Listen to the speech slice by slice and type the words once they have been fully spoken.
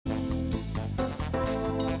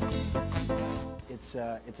It's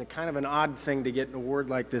a kind of an odd thing to get an award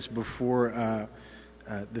like this before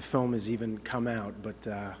the film has even come out,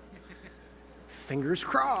 but fingers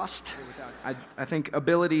crossed. I think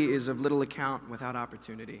ability is of little account without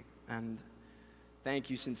opportunity, and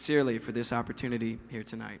thank you sincerely for this opportunity here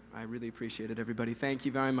tonight. I really appreciate it, everybody. Thank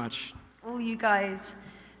you very much. All you guys,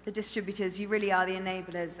 the distributors, you really are the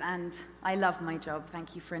enablers, and I love my job.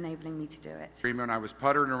 Thank you for enabling me to do it. When I was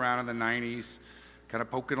puttering around in the 90s, kind of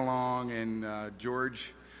poking along, and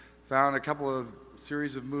George found a couple of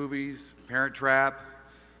series of movies, Parent Trap,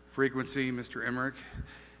 Frequency, Mr. Emmerich,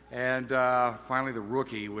 and finally The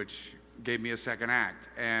Rookie, which gave me a second act.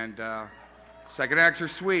 And second acts are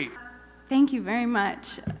sweet. Thank you very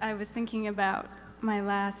much. I was thinking about my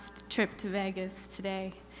last trip to Vegas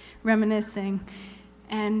today, reminiscing,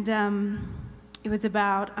 and it was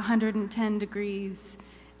about 110 degrees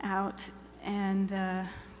out, and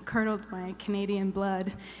curdled my Canadian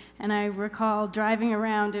blood. And I recall driving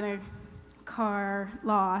around in a car,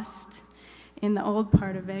 lost, in the old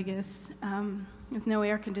part of Vegas, with no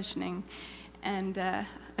air conditioning, and a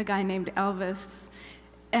guy named Elvis.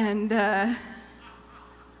 And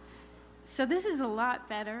so this is a lot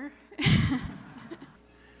better.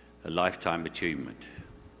 A lifetime achievement.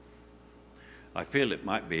 I feel it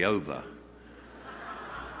might be over.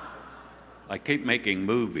 I keep making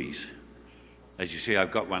movies. As you see, I've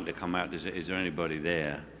got one to come out. Is there anybody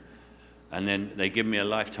there? And then they give me a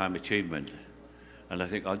lifetime achievement. And I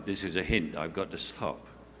think, oh, this is a hint, I've got to stop.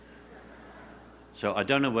 So I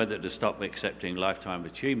don't know whether to stop accepting Lifetime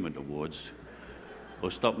Achievement Awards or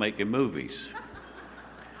stop making movies.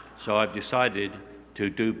 So I've decided to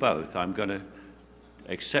do both. I'm going to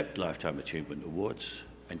accept Lifetime Achievement Awards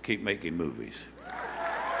and keep making movies.